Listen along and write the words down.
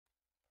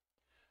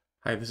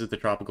Hi, this is the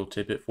Tropical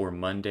Tidbit for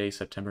Monday,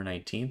 September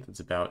 19th. It's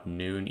about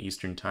noon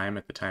Eastern Time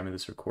at the time of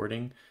this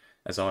recording.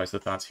 As always, the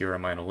thoughts here are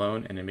mine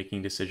alone, and in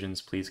making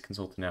decisions, please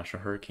consult the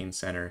National Hurricane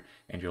Center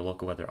and your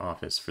local weather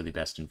office for the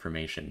best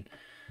information.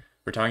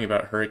 We're talking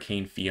about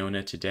Hurricane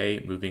Fiona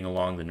today, moving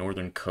along the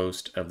northern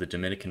coast of the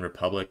Dominican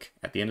Republic.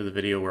 At the end of the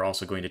video, we're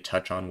also going to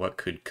touch on what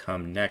could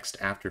come next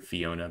after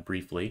Fiona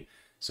briefly,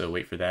 so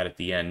wait for that at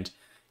the end.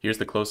 Here's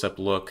the close-up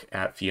look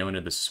at Fiona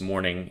this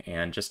morning,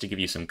 and just to give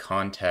you some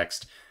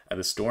context,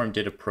 the storm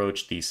did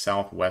approach the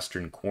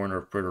southwestern corner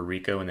of Puerto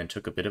Rico and then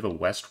took a bit of a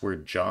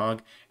westward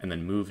jog and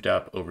then moved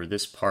up over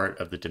this part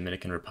of the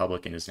Dominican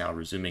Republic and is now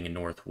resuming a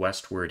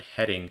northwestward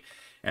heading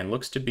and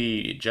looks to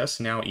be just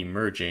now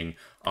emerging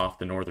off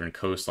the northern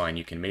coastline.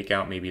 You can make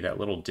out maybe that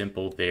little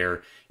dimple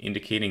there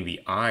indicating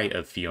the eye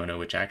of Fiona,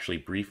 which actually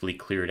briefly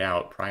cleared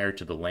out prior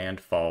to the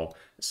landfall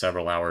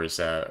several hours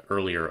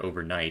earlier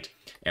overnight.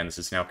 And this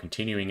is now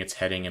continuing its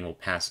heading and will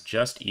pass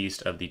just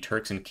east of the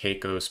Turks and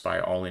Caicos by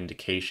all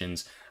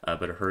indications,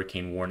 but a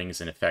hurricane warning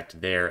is in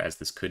effect there, as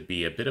this could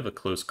be a bit of a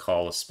close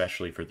call,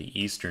 especially for the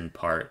eastern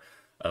part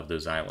of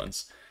those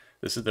islands.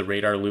 This is the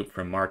radar loop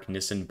from Mark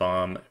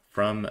Nissenbaum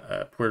from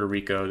Puerto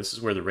Rico. This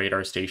is where the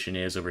radar station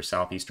is over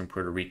southeastern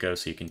Puerto Rico,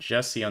 so you can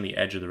just see on the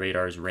edge of the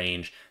radar's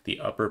range the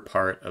upper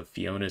part of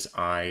Fiona's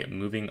eye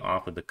moving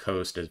off of the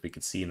coast, as we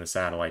can see in the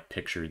satellite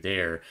picture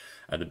there.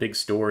 The big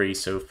story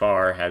so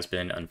far has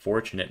been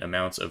unfortunate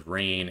amounts of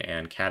rain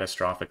and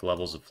catastrophic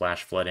levels of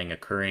flash flooding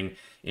occurring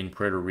in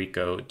Puerto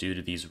Rico due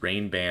to these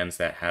rain bands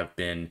that have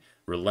been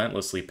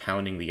relentlessly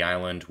pounding the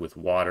island with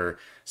water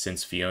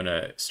since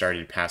Fiona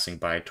started passing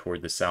by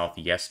toward the south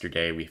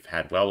yesterday. We've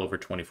had well over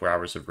 24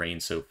 hours of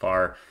rain so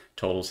far.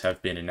 Totals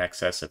have been in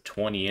excess of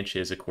 20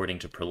 inches according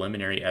to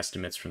preliminary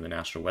estimates from the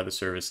National Weather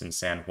Service in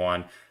San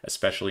Juan,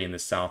 especially in the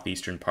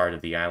southeastern part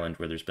of the island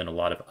where there's been a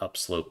lot of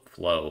upslope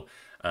flow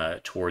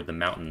toward the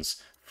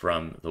mountains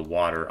from the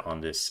water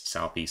on this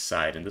southeast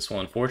side. And this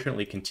will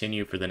unfortunately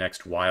continue for the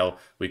next while.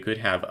 We could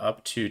have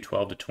up to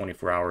 12 to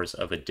 24 hours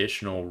of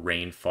additional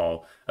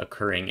rainfall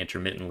occurring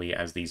intermittently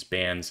as these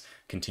bands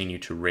continue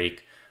to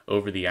rake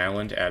over the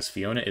island, as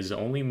Fiona is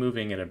only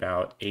moving at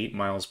about 8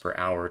 miles per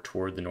hour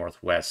toward the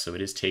northwest, so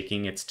it is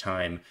taking its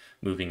time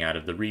moving out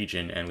of the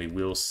region, and we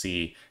will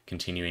see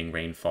continuing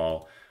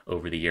rainfall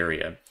over the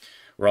area.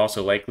 We're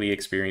also likely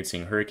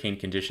experiencing hurricane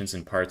conditions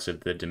in parts of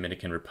the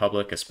Dominican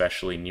Republic,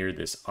 especially near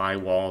this eye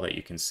wall that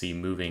you can see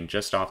moving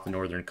just off the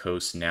northern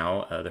coast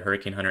now. The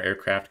Hurricane Hunter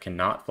aircraft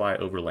cannot fly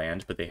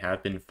overland, but they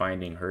have been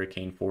finding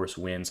hurricane force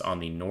winds on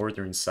the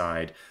northern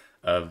side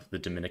of the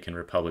Dominican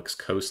Republic's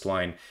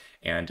coastline,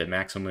 and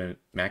maximum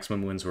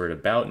winds were at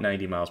about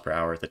 90 miles per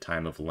hour at the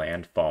time of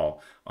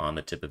landfall on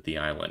the tip of the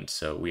island.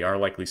 So we are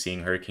likely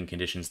seeing hurricane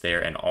conditions there,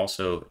 and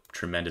also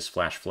tremendous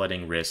flash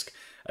flooding risk,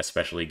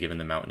 especially given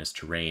the mountainous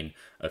terrain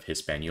of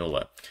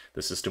Hispaniola.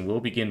 The system will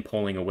begin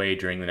pulling away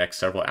during the next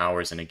several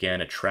hours, and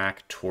again, a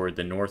track toward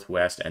the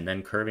northwest and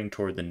then curving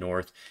toward the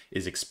north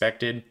is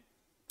expected,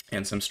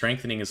 and some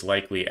strengthening is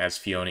likely as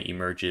Fiona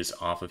emerges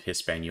off of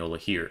Hispaniola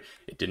here.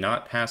 It did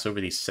not pass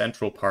over the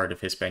central part of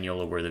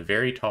Hispaniola where the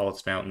very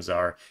tallest mountains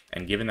are,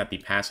 and given that the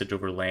passage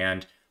over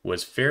land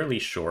was fairly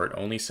short,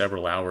 only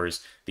several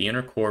hours, the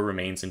inner core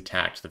remains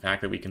intact. The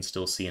fact that we can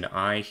still see an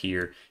eye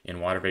here in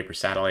water vapor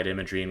satellite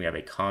imagery, and we have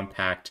a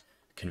compact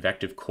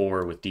convective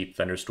core with deep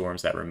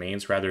thunderstorms that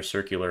remains rather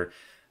circular,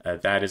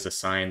 that is a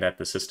sign that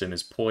the system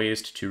is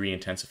poised to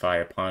re-intensify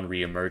upon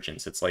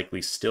re-emergence. It's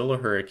likely still a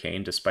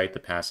hurricane despite the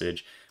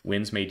passage.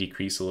 Winds may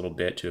decrease a little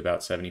bit to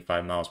about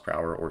 75 miles per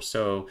hour or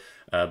so,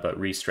 but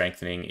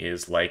re-strengthening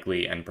is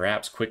likely, and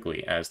perhaps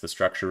quickly, as the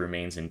structure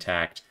remains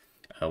intact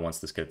once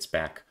this gets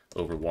back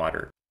over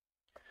water.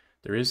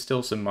 There is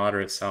still some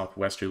moderate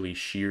southwesterly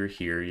shear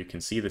here. You can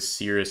see the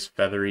cirrus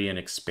feathery and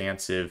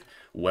expansive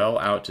well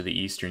out to the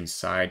eastern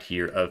side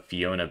here of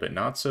Fiona, but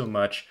not so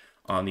much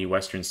on the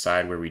western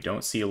side where we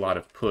don't see a lot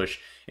of push.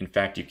 In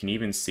fact, you can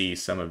even see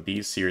some of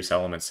these cirrus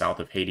elements south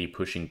of Haiti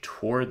pushing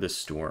toward the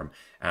storm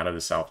out of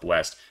the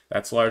southwest.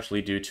 That's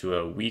largely due to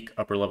a weak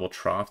upper level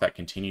trough that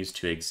continues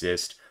to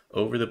exist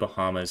over the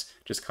Bahamas,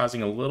 just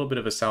causing a little bit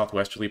of a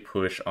southwesterly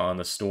push on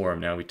the storm.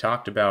 Now, we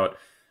talked about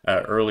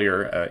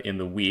earlier in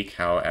the week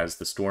how as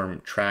the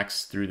storm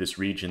tracks through this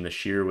region, the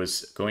shear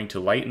was going to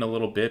lighten a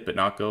little bit but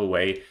not go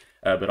away,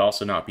 but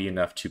also not be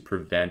enough to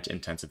prevent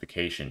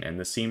intensification. And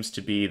this seems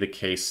to be the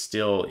case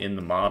still in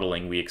the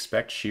modeling. We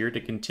expect shear to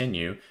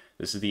continue.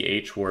 This is the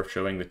H-Wharf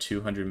showing the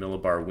 200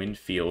 millibar wind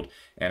field.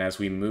 And as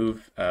we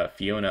move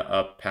Fiona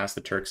up past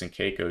the Turks and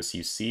Caicos,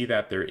 you see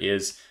that there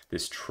is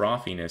this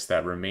troughiness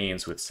that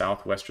remains with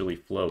southwesterly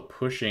flow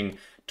pushing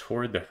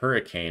toward the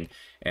hurricane.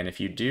 And if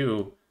you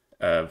do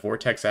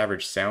vortex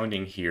average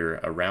sounding here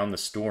around the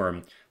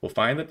storm, we'll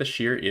find that the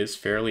shear is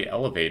fairly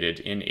elevated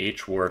in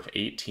H-Wharf,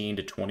 18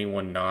 to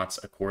 21 knots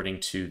according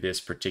to this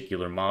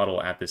particular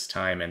model at this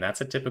time, and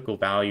that's a typical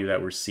value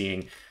that we're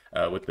seeing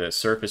with the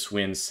surface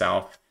winds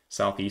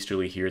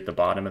southeasterly here at the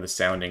bottom of the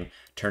sounding,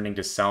 turning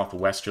to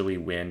southwesterly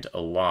wind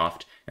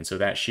aloft, and so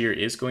that shear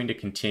is going to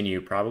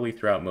continue probably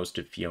throughout most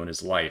of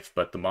Fiona's life,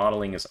 but the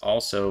modeling is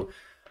also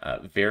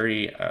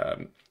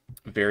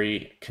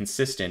very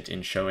consistent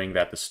in showing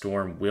that the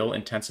storm will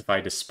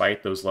intensify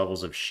despite those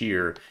levels of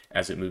shear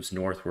as it moves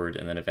northward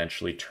and then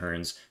eventually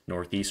turns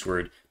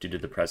northeastward due to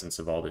the presence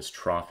of all this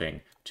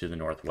troughing to the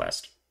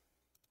northwest.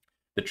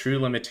 The true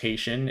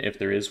limitation, if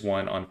there is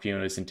one, on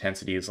Fiona's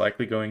intensity is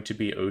likely going to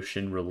be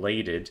ocean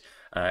related,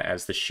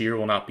 as the shear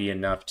will not be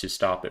enough to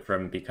stop it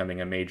from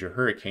becoming a major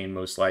hurricane,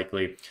 most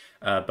likely.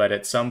 But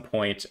at some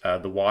point,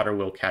 the water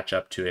will catch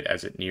up to it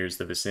as it nears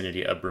the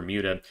vicinity of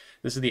Bermuda.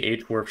 This is the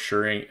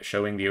HWRF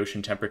showing the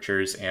ocean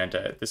temperatures,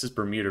 and this is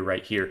Bermuda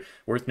right here.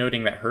 Worth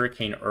noting that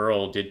Hurricane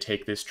Earl did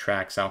take this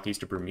track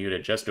southeast of Bermuda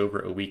just over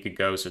a week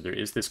ago, so there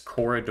is this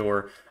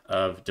corridor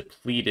of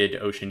depleted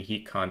ocean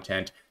heat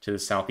content to the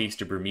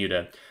southeast of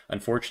Bermuda.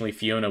 Unfortunately,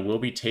 Fiona will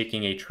be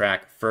taking a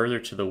track further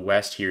to the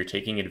west here,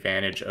 taking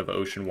advantage of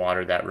ocean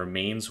water that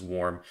remains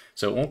warm,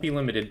 so it won't be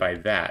limited by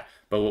that.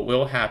 But what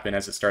will happen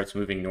as it starts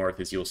moving north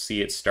is you'll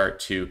see it start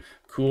to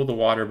cool the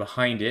water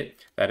behind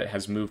it that it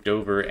has moved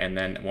over, and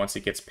then once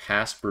it gets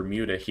past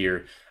Bermuda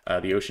here,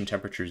 the ocean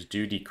temperatures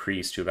do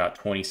decrease to about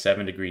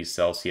 27 degrees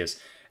Celsius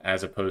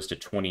as opposed to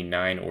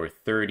 29 or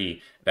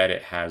 30 that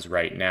it has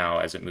right now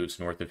as it moves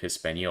north of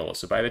Hispaniola.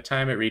 So by the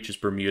time it reaches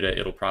Bermuda,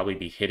 it'll probably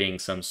be hitting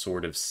some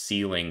sort of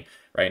ceiling.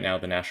 Right now,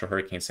 the National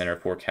Hurricane Center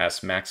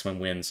forecasts maximum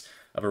winds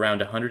of around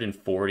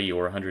 140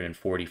 or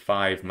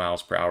 145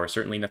 miles per hour.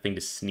 Certainly nothing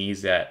to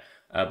sneeze at,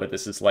 but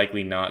this is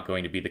likely not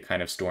going to be the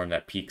kind of storm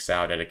that peaks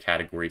out at a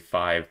Category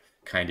 5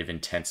 kind of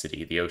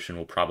intensity. The ocean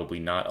will probably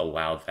not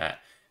allow that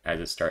as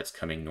it starts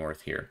coming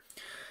north here.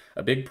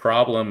 A big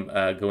problem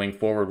going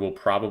forward will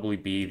probably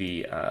be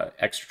the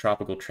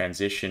extratropical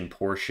transition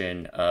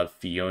portion of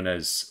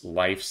Fiona's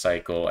life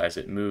cycle. As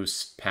it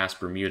moves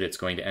past Bermuda, it's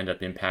going to end up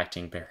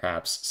impacting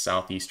perhaps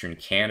southeastern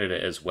Canada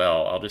as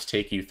well. I'll just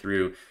take you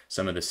through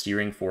some of the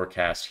steering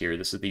forecast here.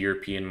 This is the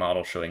European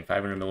model showing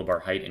 500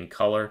 millibar height in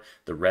color.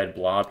 The red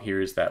blob here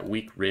is that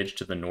weak ridge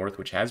to the north,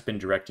 which has been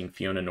directing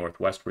Fiona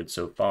northwestward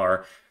so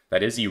far.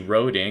 That is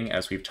eroding,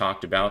 as we've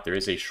talked about. There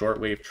is a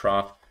shortwave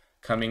trough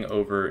coming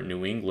over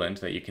New England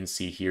that you can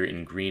see here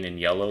in green and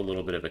yellow, a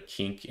little bit of a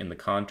kink in the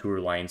contour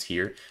lines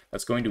here.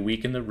 That's going to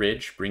weaken the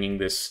ridge, bringing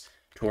this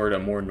toward a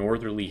more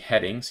northerly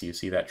heading. So you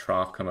see that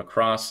trough come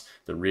across,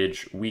 the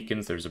ridge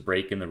weakens, there's a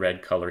break in the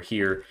red color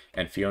here,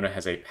 and Fiona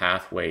has a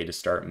pathway to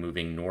start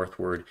moving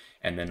northward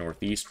and then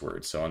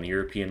northeastward. So on the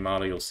European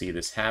model, you'll see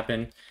this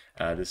happen.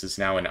 This is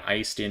now an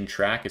iced-in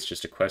track. It's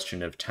just a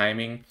question of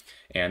timing,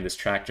 and this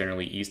track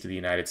generally east of the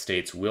United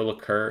States will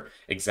occur.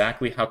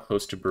 Exactly how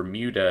close to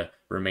Bermuda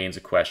remains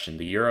a question.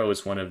 The Euro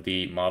is one of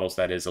the models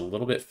that is a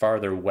little bit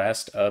farther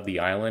west of the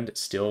island,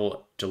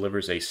 still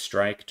delivers a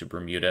strike to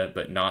Bermuda,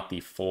 but not the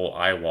full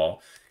eye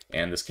wall.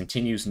 And this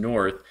continues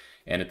north,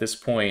 and at this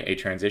point, a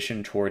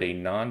transition toward a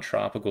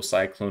non-tropical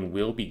cyclone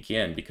will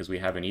begin because we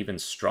have an even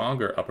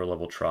stronger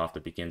upper-level trough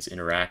that begins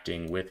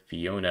interacting with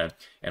Fiona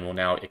and will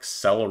now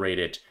accelerate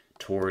it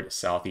toward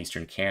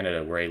southeastern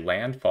Canada, where a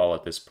landfall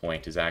at this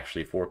point is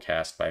actually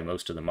forecast by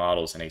most of the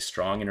models, and a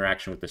strong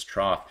interaction with this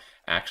trough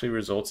actually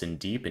results in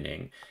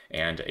deepening,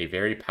 and a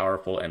very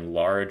powerful and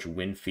large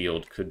wind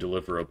field could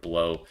deliver a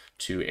blow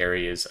to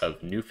areas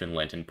of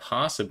Newfoundland and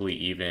possibly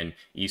even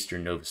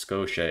eastern Nova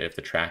Scotia if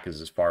the track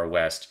is as far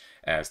west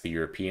as the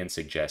European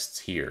suggests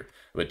here.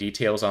 But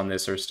details on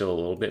this are still a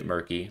little bit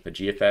murky. The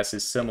GFS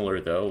is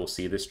similar though. We'll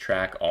see this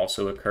track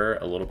also occur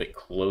a little bit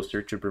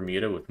closer to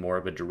Bermuda with more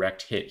of a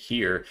direct hit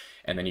here,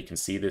 and then you can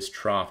see this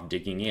trough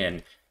digging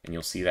in, and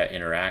you'll see that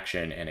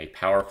interaction, and a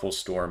powerful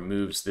storm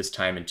moves this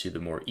time into the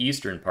more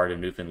eastern part of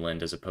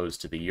Newfoundland as opposed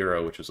to the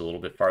Euro, which was a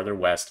little bit farther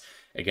west.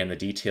 Again, the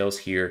details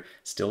here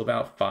still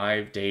about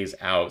 5 days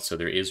out, so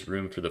there is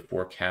room for the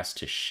forecast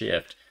to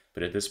shift,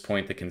 but at this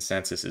point the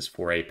consensus is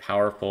for a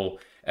powerful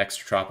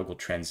extratropical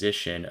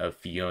transition of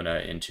Fiona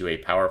into a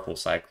powerful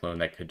cyclone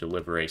that could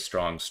deliver a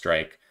strong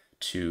strike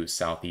to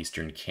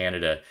southeastern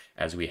Canada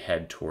as we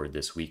head toward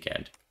this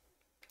weekend.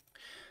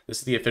 This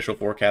is the official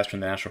forecast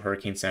from the National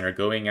Hurricane Center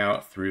going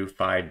out through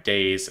 5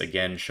 days,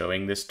 again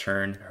showing this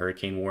turn.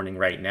 Hurricane warning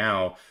right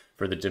now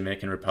for the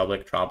Dominican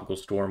Republic, tropical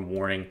storm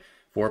warning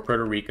for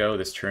Puerto Rico.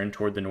 This turn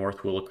toward the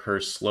north will occur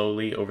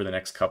slowly over the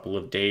next couple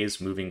of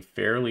days, moving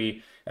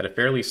at a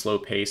fairly slow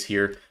pace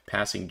here,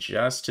 passing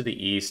just to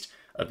the east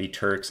of the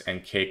Turks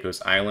and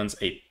Caicos Islands.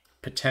 A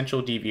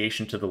potential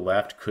deviation to the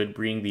left could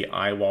bring the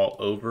eye wall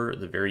over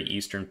the very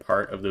eastern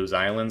part of those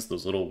islands.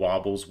 Those little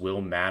wobbles will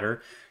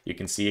matter. You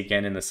can see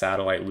again in the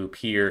satellite loop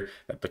here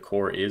that the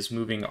core is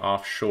moving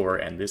offshore,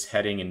 and this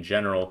heading in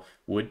general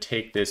would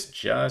take this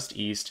just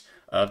east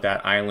of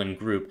that island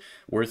group.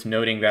 Worth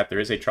noting that there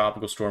is a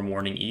tropical storm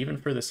warning even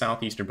for the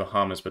southeastern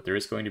Bahamas, but there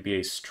is going to be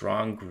a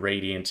strong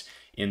gradient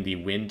in the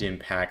wind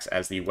impacts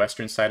as the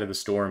western side of the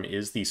storm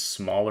is the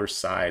smaller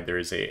side. There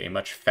is a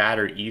much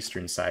fatter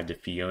eastern side to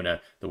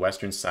Fiona. The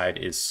western side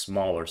is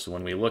smaller. So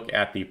when we look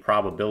at the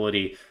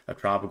probability of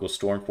tropical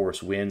storm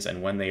force winds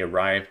and when they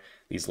arrive,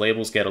 these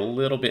labels get a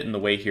little bit in the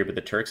way here, but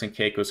the Turks and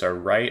Caicos are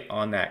right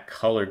on that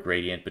color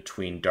gradient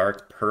between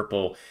dark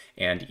purple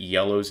and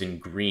yellows and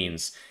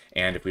greens.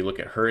 And if we look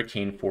at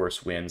hurricane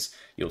force winds,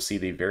 you'll see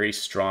the very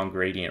strong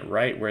gradient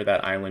right where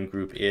that island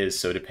group is.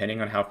 So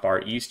depending on how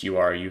far east you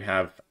are, you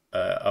have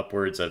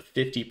upwards of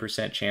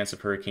 50% chance of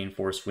hurricane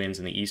force winds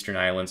in the eastern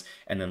islands,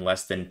 and then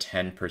less than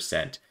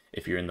 10%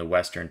 if you're in the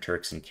western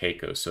Turks and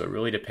Caicos. So it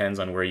really depends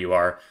on where you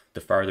are.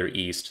 The farther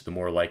east, the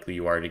more likely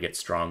you are to get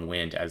strong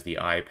wind as the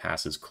eye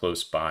passes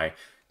close by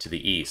to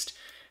the east.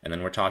 And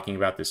then we're talking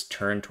about this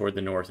turn toward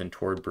the north and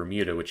toward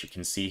Bermuda, which you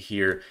can see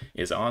here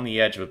is on the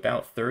edge of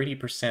about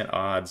 30%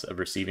 odds of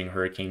receiving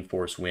hurricane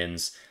force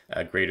winds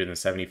greater than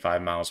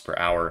 75 miles per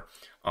hour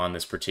on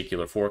this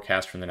particular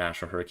forecast from the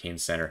National Hurricane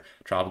Center.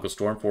 Tropical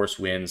storm force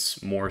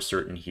winds more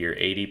certain here,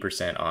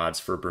 80% odds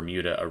for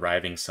Bermuda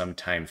arriving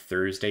sometime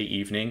Thursday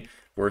evening.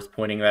 Worth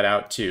pointing that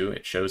out too.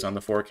 It shows on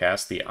the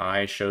forecast. The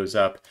eye shows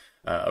up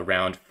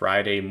around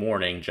Friday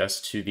morning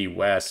just to the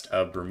west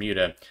of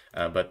Bermuda,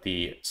 but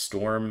the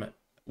storm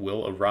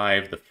will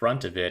arrive the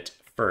front of it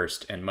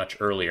first and much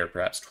earlier,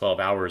 perhaps 12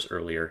 hours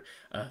earlier,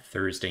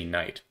 Thursday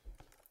night.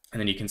 And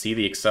then you can see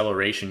the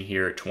acceleration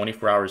here.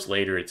 24 hours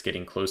later, it's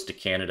getting close to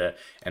Canada,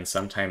 and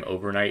sometime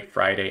overnight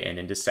Friday and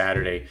into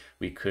Saturday,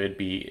 we could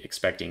be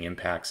expecting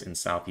impacts in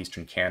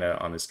southeastern Canada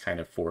on this kind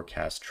of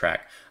forecast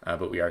track.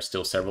 But we are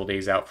still several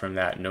days out from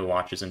that. No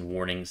watches and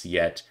warnings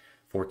yet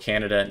for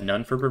Canada,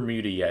 none for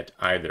Bermuda yet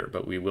either,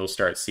 but we will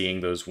start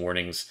seeing those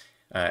warnings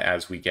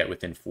as we get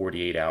within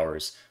 48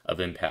 hours of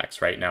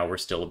impacts. Right now, we're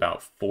still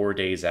about 4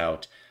 days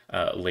out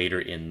later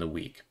in the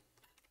week.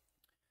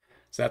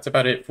 So that's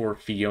about it for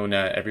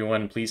Fiona.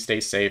 Everyone, please stay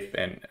safe,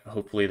 and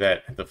hopefully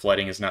that the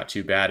flooding is not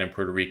too bad in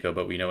Puerto Rico,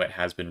 but we know it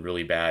has been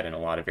really bad in a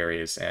lot of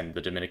areas, and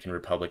the Dominican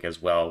Republic as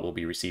well will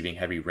be receiving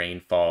heavy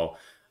rainfall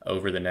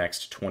over the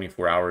next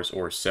 24 hours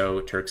or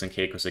so. Turks and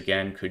Caicos,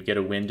 again, could get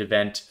a wind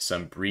event.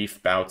 Some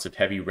brief bouts of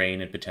heavy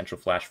rain and potential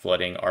flash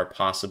flooding are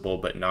possible,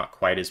 but not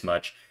quite as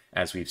much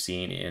as we've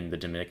seen in the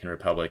Dominican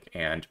Republic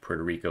and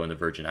Puerto Rico and the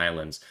Virgin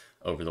Islands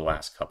over the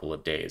last couple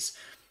of days.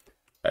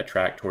 A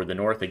track toward the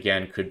north,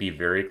 again, could be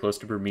very close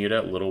to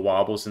Bermuda. Little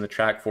wobbles in the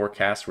track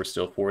forecast. We're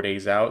still 4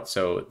 days out,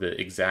 so the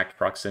exact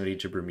proximity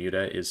to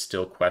Bermuda is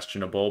still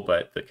questionable,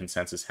 but the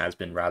consensus has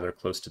been rather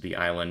close to the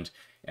island,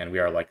 and we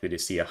are likely to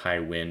see a high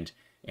wind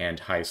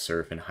and high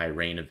surf and high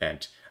rain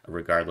event,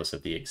 regardless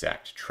of the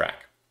exact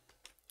track.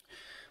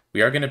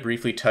 We are going to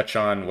briefly touch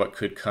on what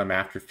could come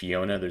after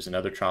Fiona. There's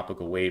another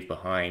tropical wave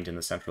behind in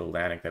the central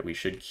Atlantic that we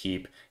should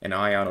keep an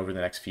eye on over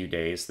the next few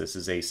days. This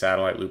is a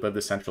satellite loop of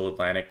the central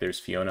Atlantic. There's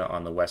Fiona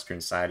on the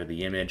western side of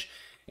the image.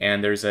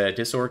 And there's a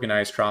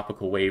disorganized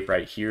tropical wave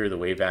right here. The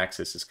wave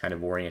axis is kind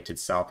of oriented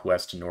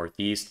southwest to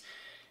northeast.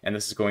 And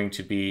this is going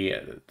to be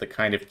the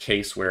kind of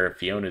case where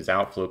Fiona's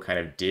outflow kind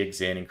of digs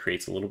in and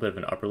creates a little bit of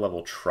an upper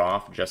level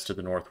trough just to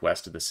the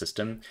northwest of the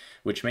system,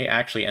 which may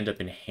actually end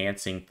up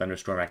enhancing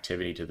thunderstorm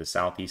activity to the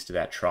southeast of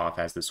that trough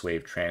as this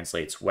wave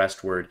translates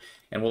westward,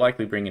 and will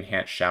likely bring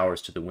enhanced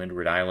showers to the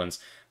Windward Islands.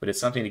 But it's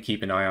something to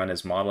keep an eye on,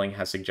 as modeling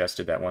has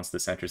suggested that once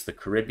this enters the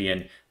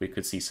Caribbean, we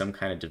could see some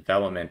kind of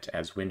development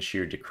as wind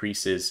shear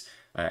decreases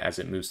as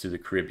it moves through the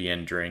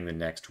Caribbean during the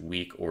next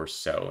week or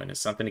so. And it's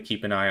something to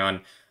keep an eye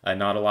on.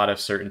 Not a lot of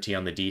certainty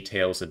on the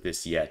details of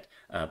this yet,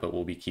 but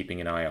we'll be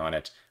keeping an eye on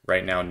it.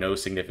 Right now, no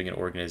significant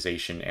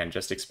organization, and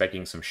just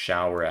expecting some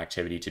shower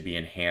activity to be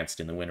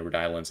enhanced in the Windward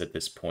Islands at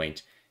this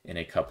point in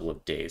a couple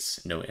of days.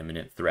 No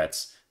imminent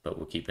threats, but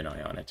we'll keep an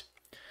eye on it.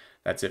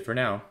 That's it for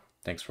now.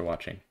 Thanks for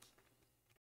watching.